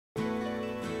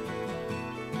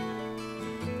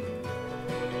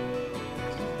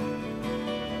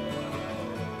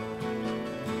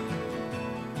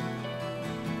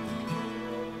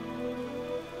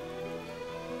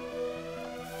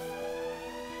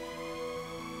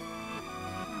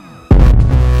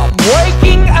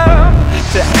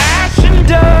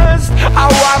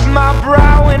my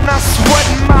brow and I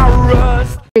sweat my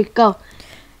rust. There you go.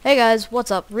 Hey guys, what's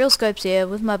up? Real Scopes here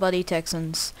with my buddy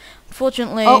Texans.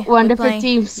 Unfortunately, we're on different playing,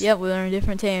 teams. Yep, we're on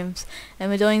different teams, and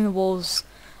we're doing the walls.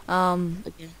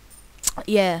 Okay.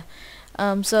 Yeah.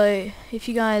 So if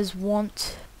you guys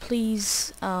want,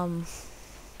 please,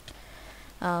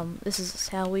 this is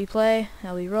how we play,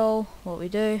 how we roll, what we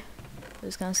do,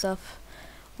 this kind of stuff.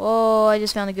 Whoa! I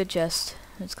just found a good chest.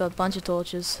 It's got a bunch of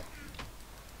torches.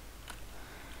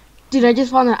 Dude, I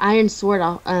just found an iron sword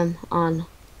on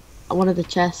one of the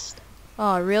chests.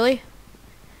 Oh, really?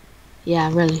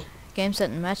 Yeah, really. Game, set,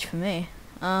 and match for me.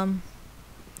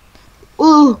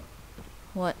 Ooh!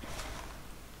 What?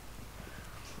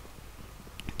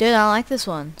 Dude, I like this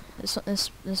one.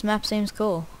 This map seems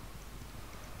cool.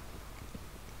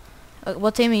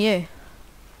 What team are you?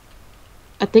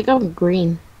 I think I'm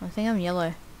green. I think I'm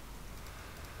yellow.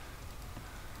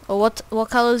 Or what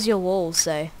colors your walls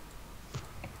say?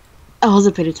 I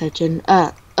wasn't paying attention.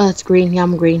 It's green. Yeah,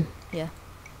 I'm green. Yeah.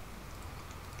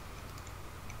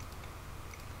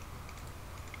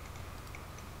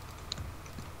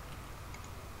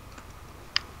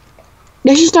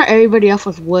 They should start everybody off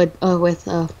with wood, with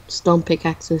stone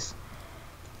pickaxes.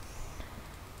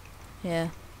 Yeah,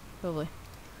 probably.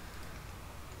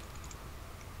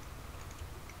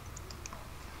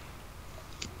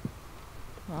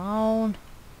 On.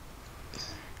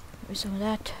 Where's some of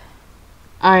that?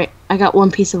 Alright, I got one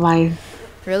piece of iron.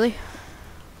 Really?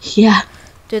 Yeah.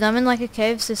 Dude, I'm in like a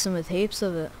cave system with heaps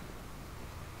of it.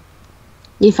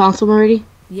 You found some already?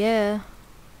 Yeah.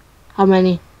 How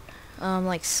many?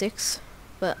 Like 6.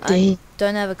 But Dang. I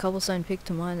don't have a cobblestone pick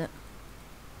to mine it.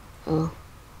 Oh.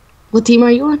 What team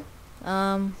are you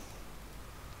on?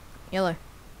 Yellow.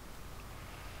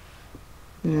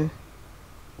 Hmm.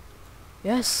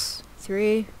 Yes.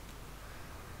 3.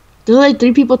 There's only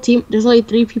 3 people There's only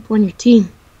 3 people on your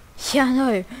team. Yeah, I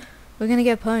know. We're gonna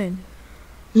get pwned.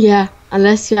 Yeah,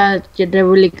 unless you're the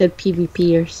really good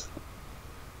PvPers.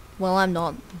 Well, I'm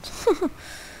not.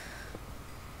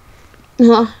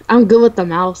 Well, I'm good with the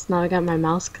mouse now. I got my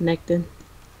mouse connected.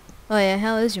 Oh yeah,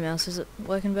 how is your mouse? Is it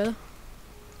working better?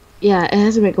 Yeah, it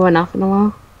hasn't been going off in a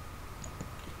while.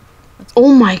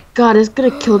 Oh my god, it's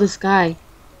gonna kill this guy.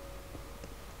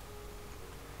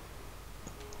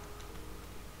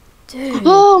 Dude.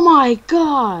 Oh my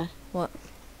god. What?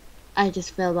 I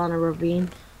just fell down a ravine.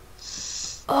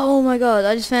 Oh my god,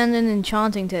 I just found an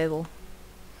enchanting table.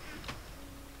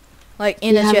 Like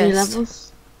in a Do you have any chest.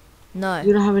 levels? No.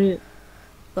 You don't have any.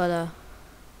 But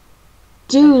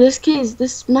Dude,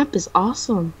 this map is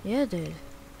awesome. yeah, dude.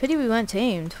 Pity we weren't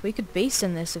teamed. We could beast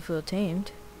in this if we were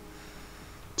teamed.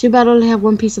 Too bad I only have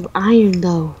one piece of iron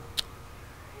though.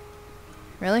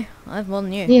 Really? I have more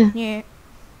than you. Yeah. Yeah.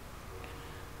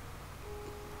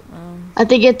 I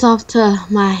think it's off to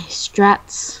my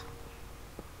strats.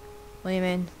 What do you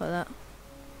mean by that?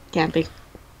 Camping.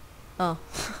 Oh.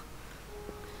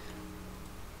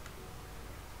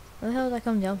 Where the hell did I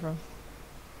come down from?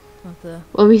 Up there.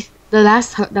 Well, the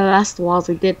last walls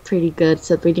we did pretty good,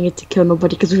 so we didn't get to kill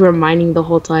nobody because we were mining the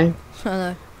whole time.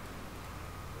 I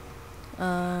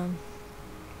know.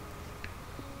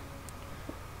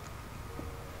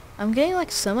 I'm getting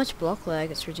like so much block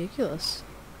lag, it's ridiculous.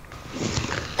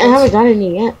 I haven't got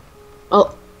any yet.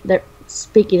 Oh, there.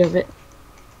 Speaking of it.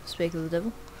 Speak of the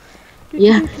devil.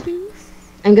 Yeah.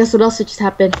 And guess what else just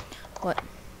happened? What?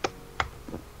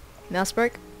 Mouse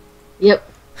broke? Yep.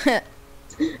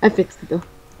 I fixed it though.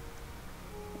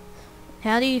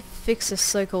 How do you fix this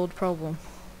so-called problem?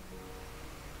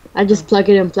 I just plug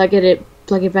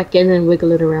it back in and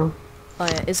wiggle it around. Oh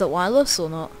yeah, is it wireless or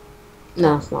not?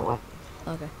 No, it's not wireless.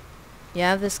 Okay. Yeah,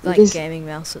 I have this like gaming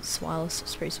mouse that's wireless,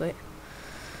 it's pretty sweet.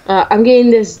 I'm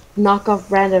getting this knockoff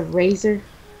brand of Razer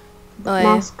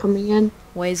mouse coming in.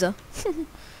 Wazer.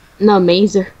 No,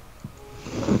 Mazer.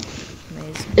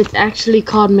 Mazer. It's actually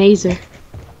called Mazer.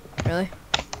 Really?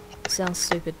 Sounds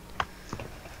stupid.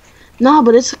 No,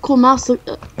 but it's a cool mouse.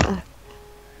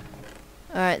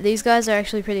 Alright, these guys are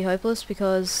actually pretty hopeless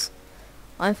because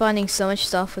I'm finding so much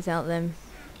stuff without them.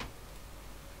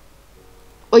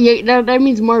 Well, yeah, that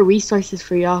means more resources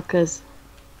for y'all, cause.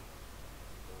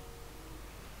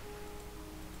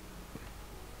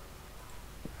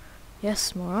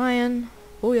 Yes, more iron.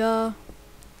 Booyah.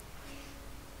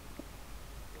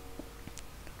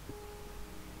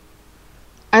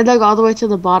 I dug all the way to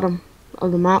the bottom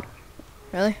of the map.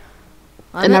 Really?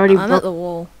 And I'm at the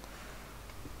wall.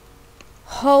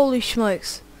 Holy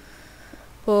smokes.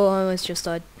 Oh, I almost just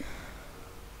died.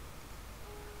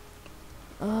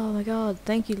 Oh my god,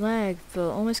 thank you lag for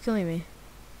almost killing me.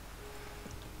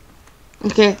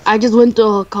 Okay, I just went to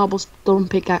a cobblestone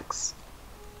pickaxe.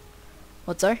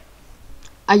 What's there?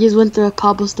 I just went through a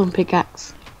cobblestone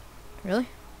pickaxe. Really?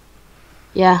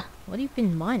 Yeah, What have you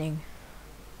been mining?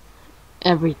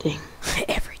 everything.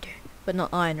 Everything. But not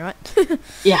iron, right?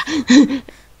 Yeah.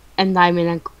 And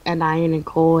diamond and iron and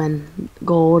coal and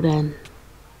gold and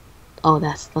all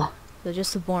that stuff. So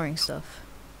just the boring stuff.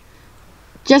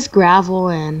 Just gravel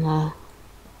and I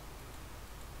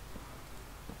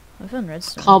found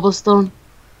redstone. cobblestone.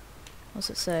 What's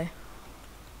it say?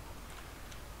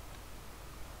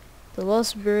 The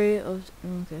lost berry of...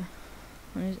 Okay.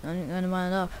 I'm gonna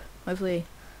mine it up. Hopefully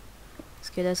this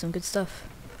kid has some good stuff.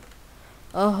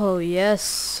 Oh,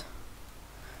 yes.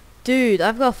 Dude,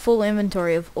 I've got full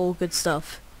inventory of all good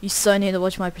stuff. You so need to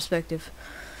watch my perspective.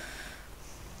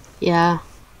 Yeah.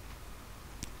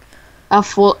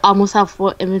 Almost have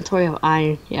full inventory of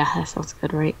iron. Yeah, that sounds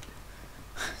good, right?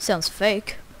 Sounds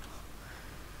fake.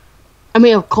 I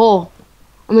mean, of coal.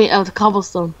 I mean, of the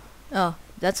cobblestone. Oh,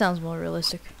 that sounds more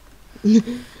realistic.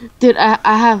 Dude,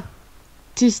 I have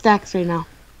 2 stacks right now.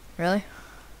 Really?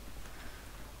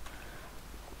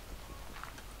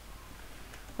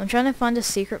 I'm trying to find a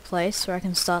secret place where I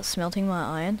can start smelting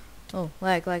my iron. Oh,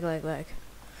 lag.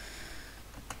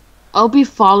 I'll be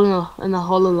falling in a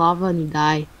hole of lava and you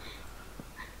die.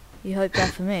 You hope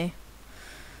that for me.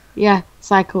 Yeah,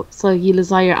 so you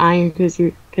lose all your iron because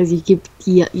you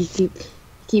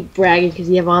keep bragging because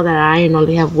you have all that iron.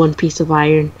 Only have 1 piece of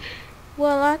iron.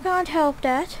 Well, I can't help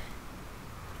that.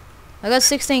 I got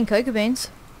 16 cocoa beans.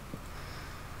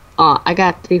 I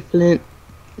got 3 flint.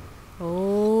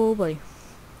 Oh, buddy.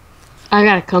 I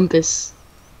got a compass.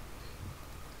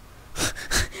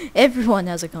 Everyone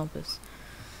has a compass.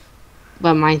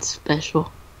 But mine's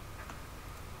special.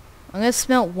 I'm gonna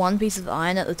smelt 1 piece of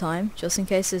iron at a time, just in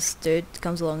case this dude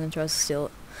comes along and tries to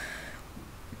steal it.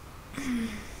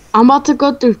 I'm about to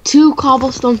go through 2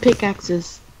 cobblestone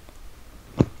pickaxes.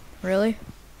 Really?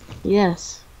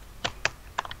 Yes.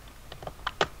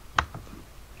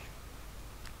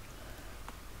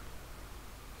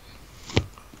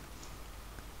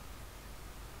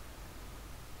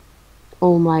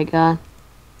 Oh my god.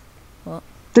 What?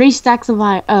 3 stacks of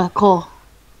coal.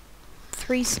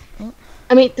 3 what?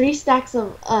 I mean 3 stacks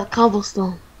of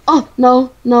cobblestone. Oh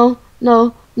no,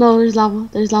 there's lava.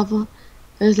 There's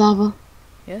lava.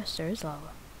 Yes, there is lava.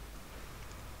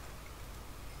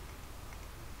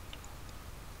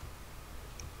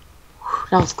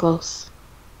 That was close.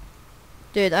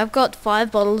 Dude, I've got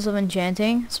 5 bottles of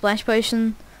enchanting, splash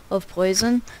potion of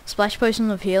poison, splash potion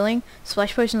of healing,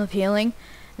 splash potion of healing,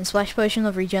 and splash potion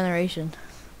of regeneration.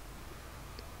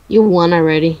 You won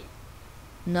already.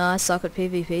 No, I suck at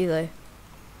PvP though.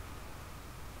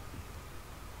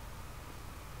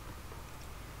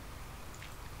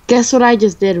 Guess what I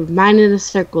just did? Mine in a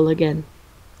circle again.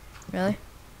 Really?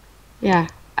 Yeah,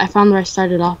 I found where I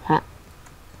started off at.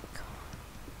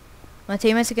 My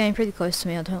teammates are getting pretty close to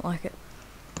me, I don't like it.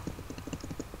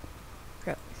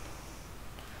 Crap.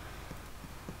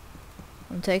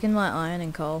 I'm taking my iron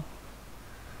and coal.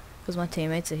 Because my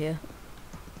teammates are here.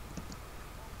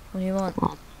 What do you want?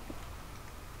 Oh.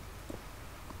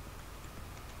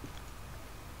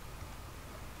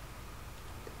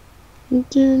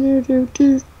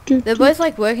 They're both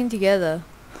like working together.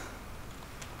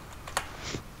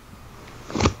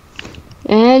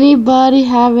 Anybody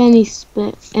have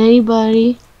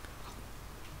anybody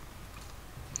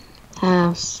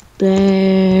have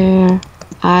spare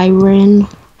iron?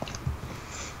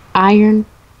 Iron?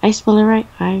 I spell it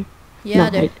right? Yeah, No, I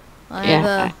do. I yeah,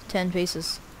 have 10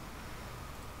 pieces.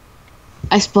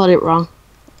 I spelled it wrong.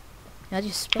 How'd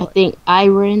you I spell it? think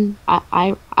iron.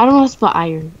 I don't know how to spell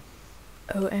iron.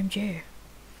 OMG.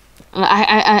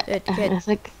 It's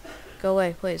like Go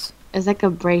away, please. it's like a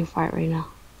brain fart right now.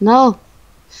 No.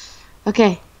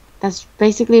 Okay, that's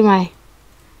basically my.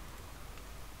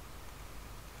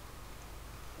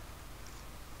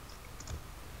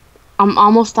 I'm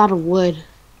almost out of wood.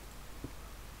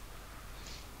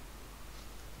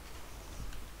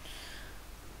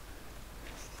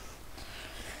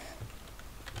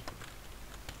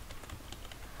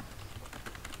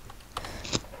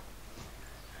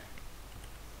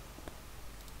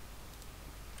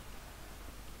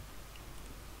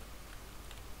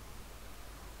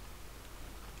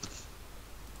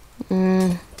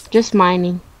 Just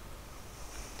mining.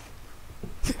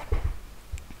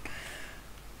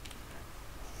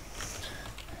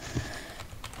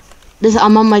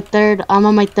 I'm on my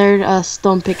third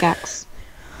stone pickaxe.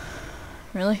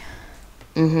 Really?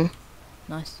 Mhm.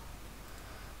 Nice.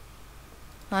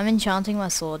 I'm enchanting my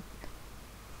sword.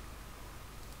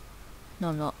 No,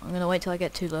 I'm not. I'm gonna wait till I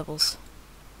get 2 levels.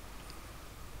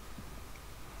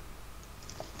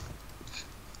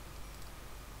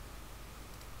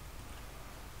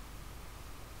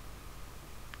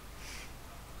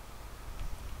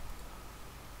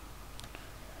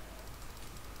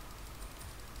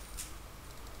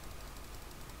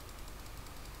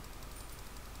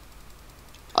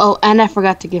 Oh, and I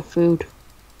forgot to get food.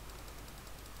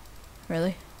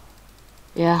 Really?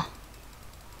 Yeah.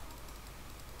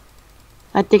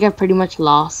 I think I pretty much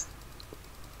lost.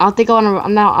 I don't think I wanna.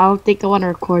 I don't think I wanna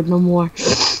record no more.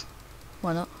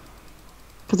 Why not?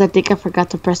 Cause I think I forgot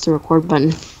to press the record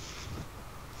button.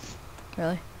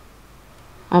 Really?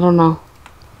 I don't know.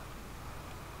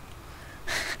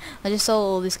 I just saw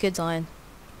all these kids iron.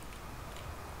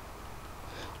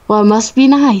 Well, it must be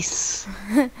nice.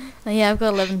 And yeah, I've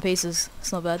got 11 pieces.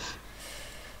 It's not bad.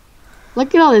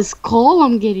 Look at all this coal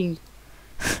I'm getting.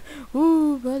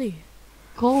 Ooh, buddy.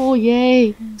 Coal,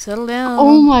 yay. Settle down.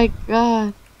 Oh my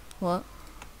god. What?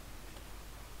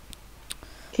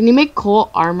 Can you make coal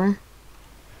armor?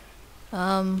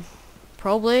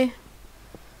 Probably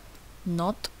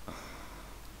not.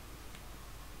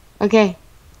 Okay.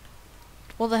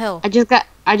 What the hell? I just got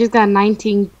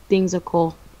 19 things of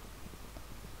coal.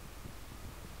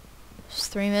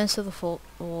 Just 3 minutes till the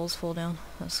walls fall down.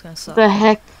 That's gonna suck. The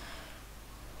heck?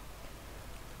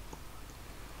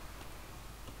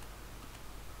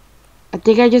 I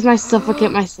think I just might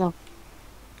suffocate myself.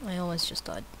 I almost just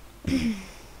died.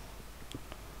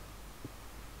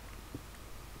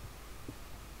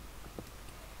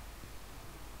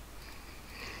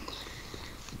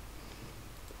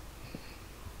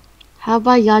 How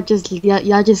about y'all just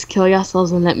kill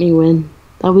yourselves and let me win?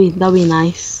 That'll be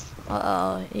nice.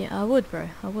 Yeah, I would, bro.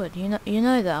 I would. You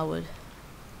know that I would.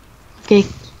 Okay,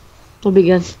 that'll be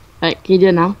good. Alright, can you do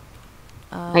it now?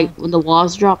 Like when the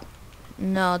walls drop?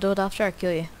 No, I'll do it after I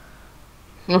kill you.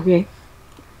 Okay.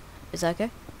 Is that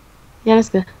okay? Yeah, that's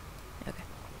good. Okay.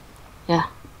 Yeah.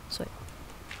 Sweet.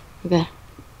 Okay.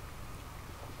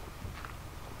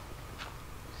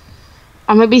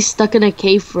 I'm gonna be stuck in a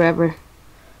cave forever.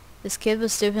 This kid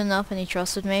was stupid enough and he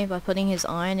trusted me by putting his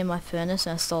iron in my furnace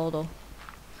and I stole it all.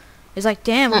 He's like,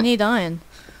 damn, we need iron.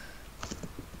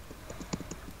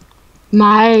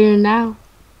 My iron now.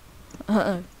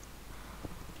 I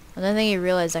don't think he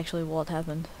realized actually what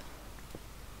happened.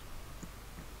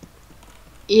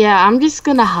 Yeah, I'm just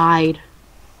gonna hide.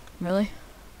 Really?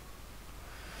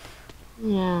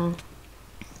 Yeah.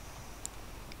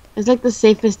 It's like the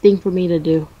safest thing for me to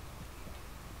do.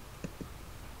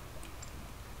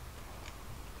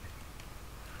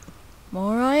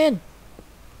 More iron.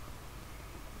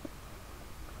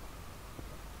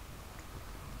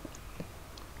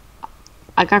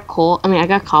 I got coal. I mean, I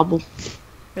got cobble.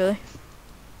 Really?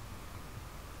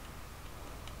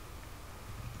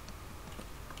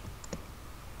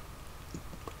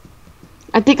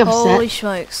 I think I'm Holy set.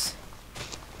 smokes.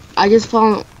 I just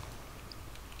found...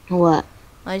 What?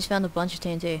 I just found a bunch of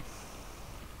TNT.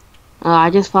 I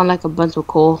just found like a bunch of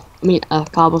coal. I mean,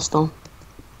 cobblestone.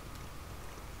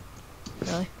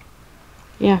 Really?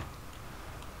 Yeah.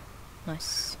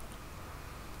 Nice.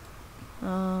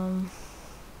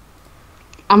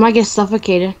 I might get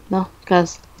suffocated. No,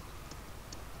 because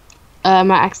I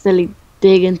might accidentally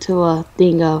dig into a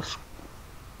thing of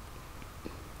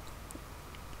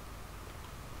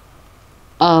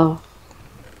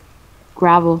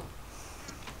gravel.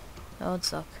 That would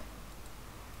suck.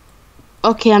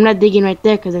 Okay, I'm not digging right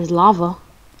there because there's lava.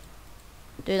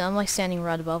 Dude, I'm like standing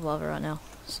right above lava right now,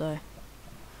 so...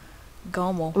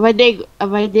 Gomo.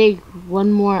 If I dig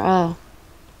one more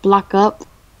block up,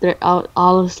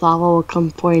 all this lava will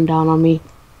come pouring down on me.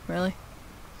 Really?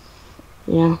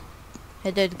 Yeah.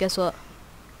 Hey dude, guess what?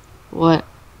 What?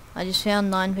 I just found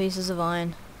 9 pieces of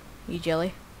iron. You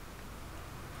jelly?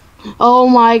 Oh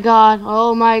my god!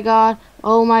 Oh my god!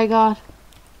 Oh my god!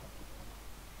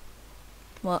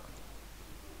 What?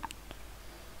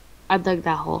 I dug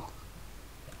that hole.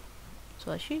 That's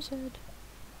what she said.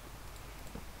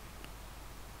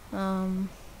 Oh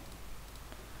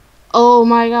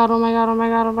my god! Oh my god! Oh my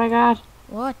god! Oh my god!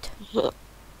 What? Stop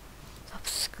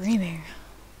screaming.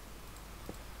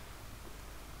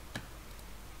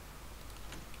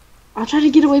 I'm trying to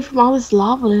get away from all this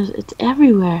lava. It's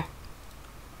everywhere.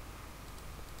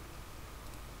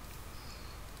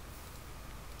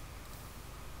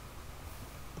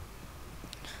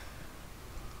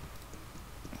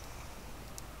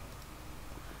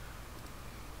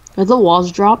 Did the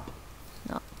walls drop?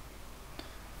 No.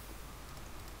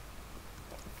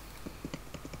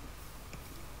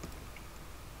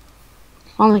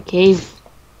 Found a cave.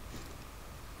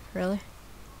 Really?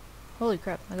 Holy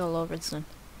crap, I got a lot of redstone.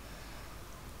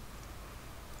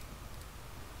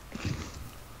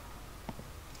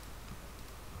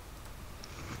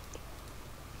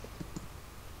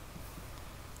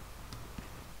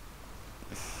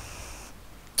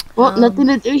 Well, nothing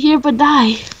to do here but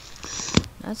die.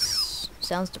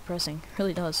 Sounds depressing.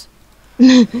 Really does.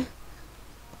 Wait.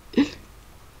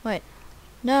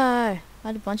 No! I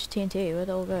had a bunch of TNT. Where'd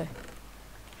it all go?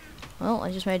 Well,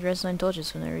 I just made redstone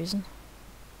torches for no reason.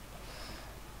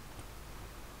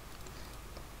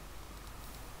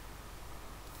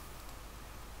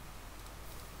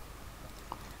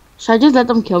 Should I just let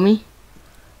them kill me?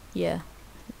 Yeah.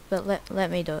 But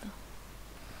let me do it.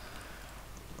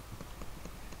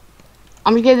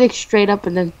 I'm gonna get it straight up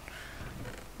and then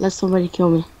let somebody kill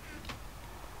me.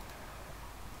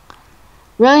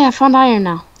 Really? I found iron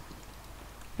now.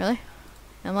 Really?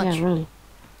 How much? Yeah, really.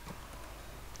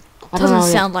 I don't Doesn't know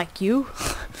yet. sound like you.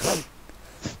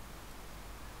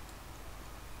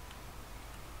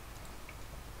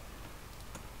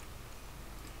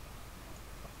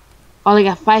 I only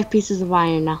got 5 pieces of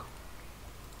iron now.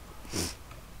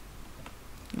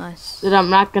 Nice. That I'm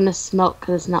not gonna smelt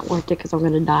because it's not worth it because I'm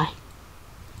gonna die.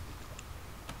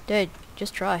 Dude,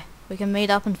 just try. We can meet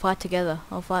up and fight together.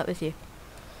 I'll fight with you.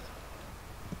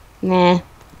 Nah.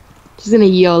 Just gonna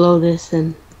YOLO this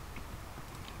and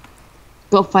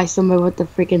go fight somebody with the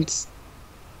freaking.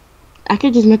 I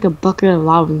could just make a bucket of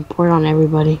lava and pour it on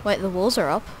everybody. Wait, the walls are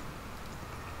up?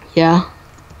 Yeah.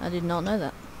 I did not know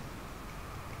that.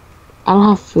 I don't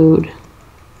have food.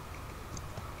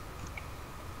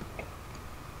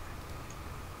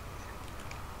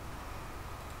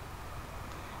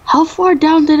 How far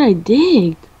down did I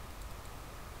dig?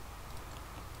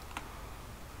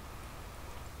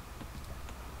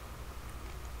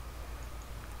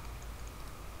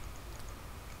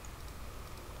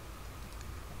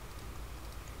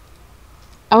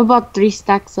 I'm about 3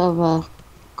 stacks of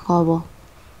cobble.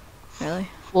 Really?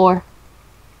 4.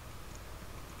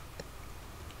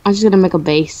 I'm just gonna make a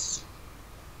base.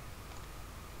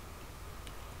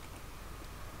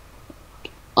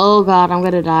 Oh god, I'm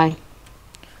gonna die.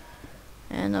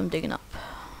 And I'm digging up.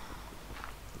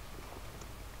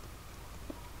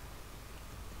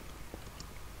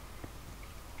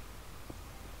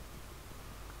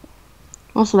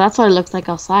 Oh, so that's what it looks like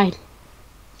outside.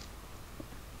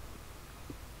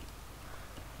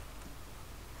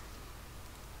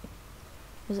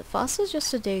 Is it faster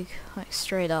just to dig like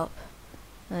straight up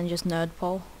and then just nerd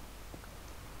pole?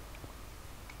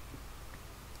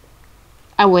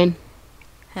 I win.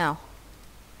 How?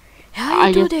 How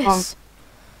you do this?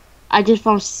 I just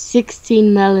found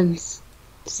 16 melons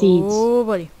seeds. Oh,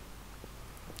 buddy.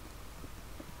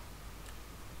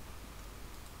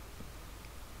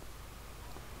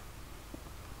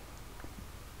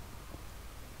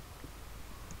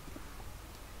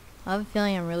 I have a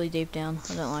feeling I'm really deep down.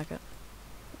 I don't like it.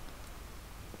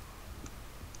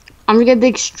 I'm gonna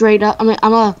dig straight up. I'm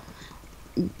gonna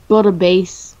build a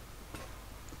base.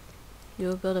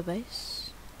 You'll build a base?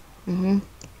 Mhm.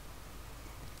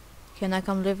 Can I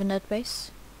come live in that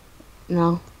base?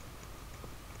 No.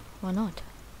 Why not?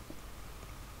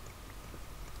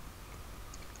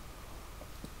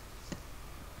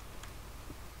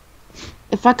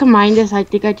 If I can mine this, I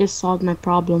think I just solved my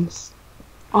problems.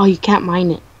 Oh, you can't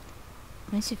mine it.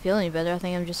 Makes you feel any better? I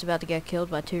think I'm just about to get killed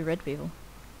by 2 red people.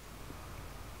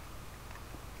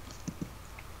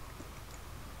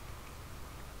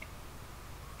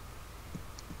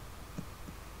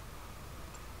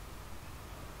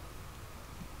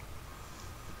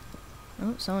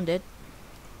 Oh, someone did.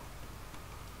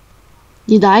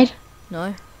 You died?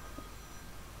 No.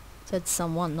 Said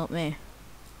someone, not me.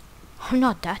 I'm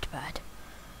not that bad.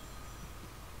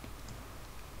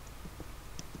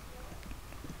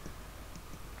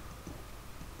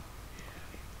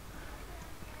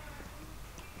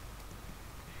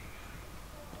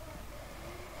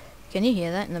 Can you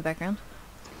hear that in the background?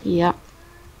 Yeah.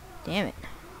 Damn it.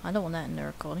 I don't want that in the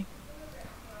recording.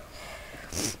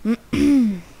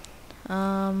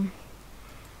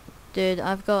 Dude,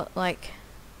 I've got like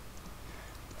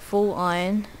full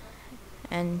iron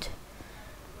and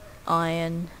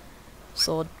iron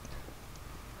sword.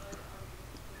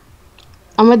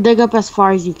 I'm gonna dig up as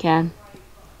far as you can.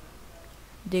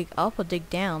 Dig up or dig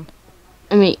down?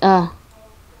 I mean,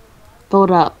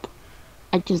 build up.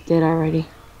 I just did already.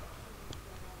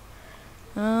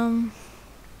 Come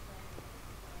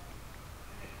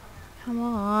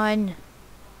on.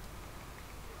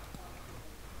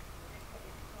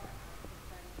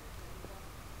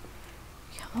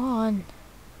 Come on.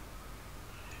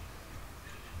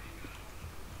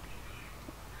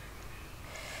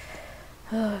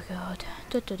 Oh god.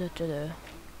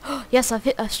 Yes,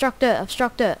 I've struck dirt. I've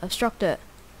struck dirt. I've struck dirt.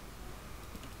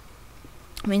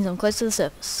 Means I'm close to the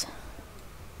surface.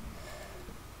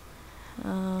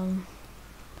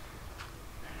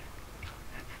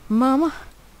 Mama,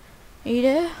 are you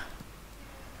there?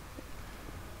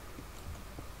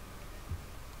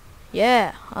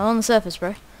 Yeah, I'm on the surface,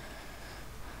 bro.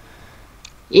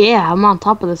 Yeah, I'm on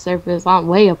top of the surface. I'm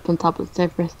way up on top of the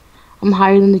surface. I'm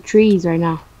higher than the trees right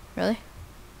now. Really?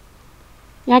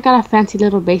 Yeah, I got a fancy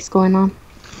little base going on.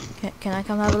 Can I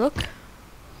come have a look?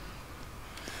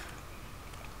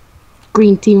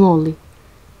 Green team only.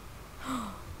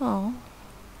 Oh.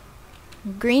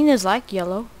 Green is like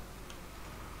yellow.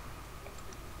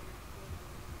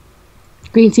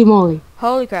 Green team only.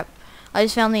 Holy crap. I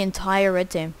just found the entire red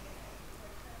team.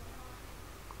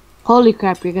 Holy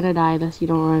crap, you're gonna die unless you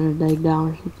don't run a dig down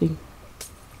or something.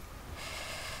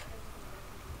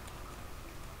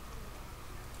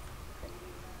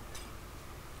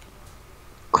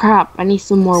 Crap, I need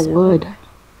some more wood.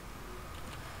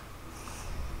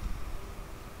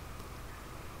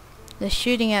 They're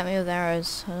shooting at me with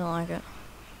arrows. I don't like it.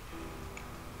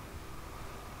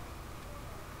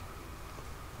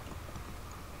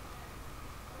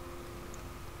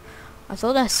 I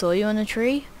thought I saw you in a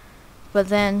tree, but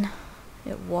then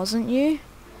it wasn't you.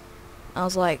 I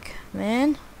was like,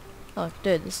 man. Oh,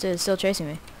 dude, this dude is still chasing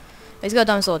me. He's got a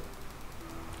diamond sword.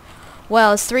 Wow,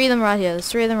 there's 3 of them right here. There's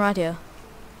 3 of them right here.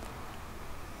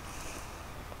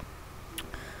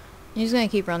 He's gonna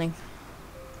keep running.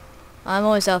 I'm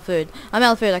always out of food. I'm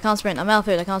out of food. I can't sprint. I'm out of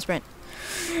food. I can't sprint.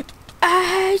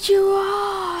 I hate you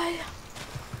all.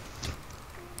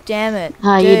 Damn it.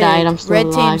 Ah, you died. I'm still Red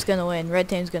alive. team's gonna win. Red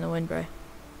team's gonna win, bro.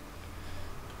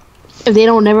 If they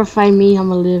don't never find me, I'm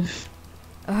gonna live.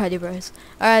 Alrighty, bros.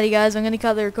 Alrighty, guys. I'm gonna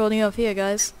cut the recording off here,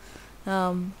 guys.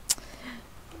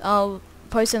 I'll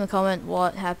post in the comment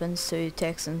what happens to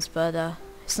Texans, but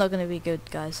it's not gonna be good,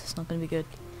 guys. It's not gonna be good.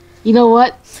 You know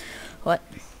what? What?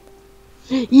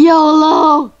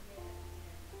 YOLO!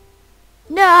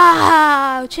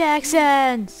 No,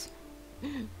 Texans.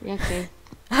 Yeah, okay.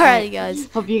 Alrighty,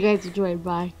 guys. Hope you guys enjoyed.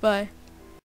 Bye. Bye.